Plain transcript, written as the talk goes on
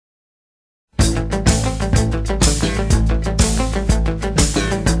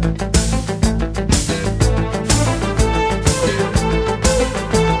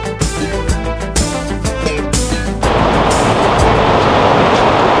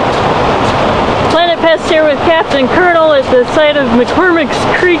PlanetPest here with Capt and Kernel at the site of McCormick's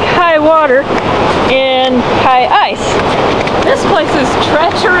Creek high water and high ice. This place is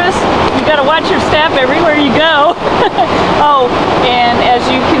treacherous. You gotta watch your step everywhere you go. Oh, and as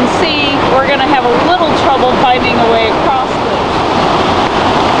you can see, we're gonna have a little trouble finding a way across this.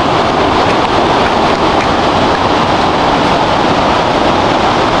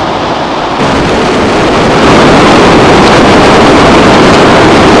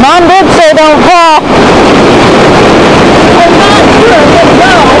 Mom did say don't fall. I'm not sure I'm going to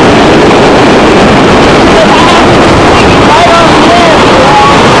go. But I have to swing it right on the edge,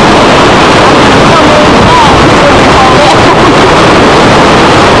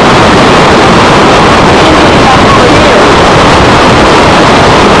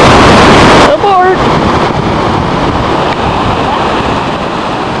 Aboard.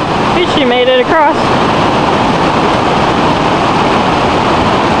 She made it across.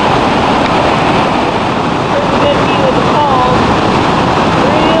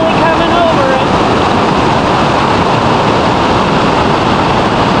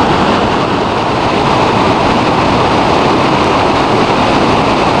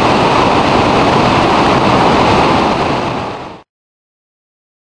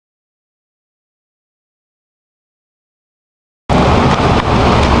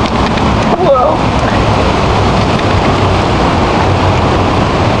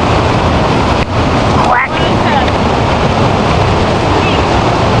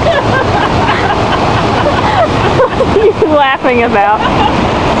 Laughing about.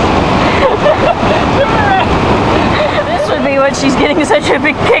 This would be what she's getting such a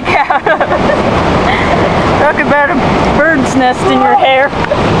big kick out of. Talk about a bird's nest in your hair.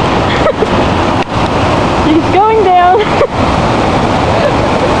 She's going down.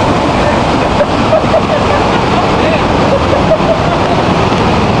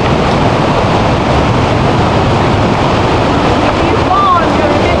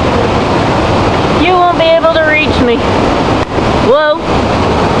 You won't be able to reach me. Whoa.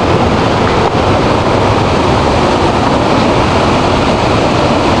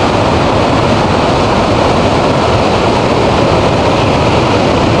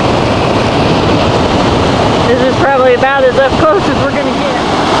 This is probably about as up close as we're gonna get.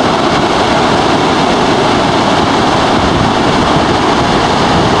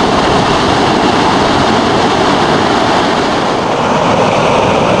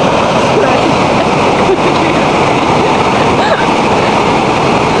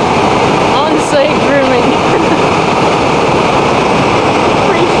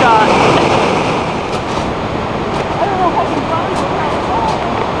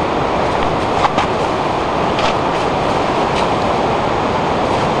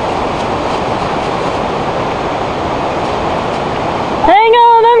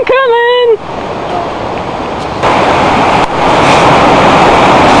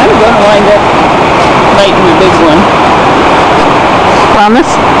 Big one. Promise?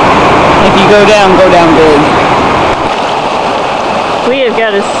 If you go down big. We have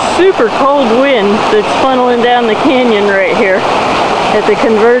got a super cold wind that's funneling down the canyon right here at the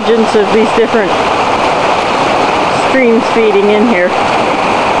convergence of these different streams feeding in here.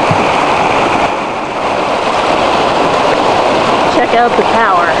 Check out the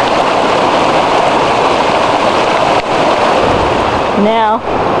power. Now,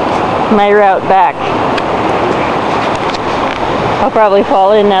 my route back. I'll probably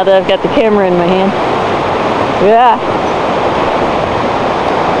fall in now that I've got the camera in my hand. Yeah.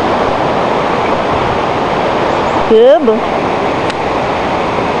 Good.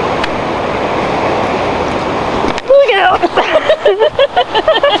 Look out!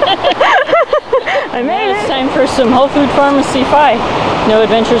 I made it. It's time for some Whole Food Pharmacy Fi. No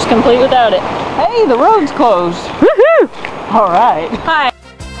adventures complete without it. Hey, the road's closed. Woohoo! All right. Hi.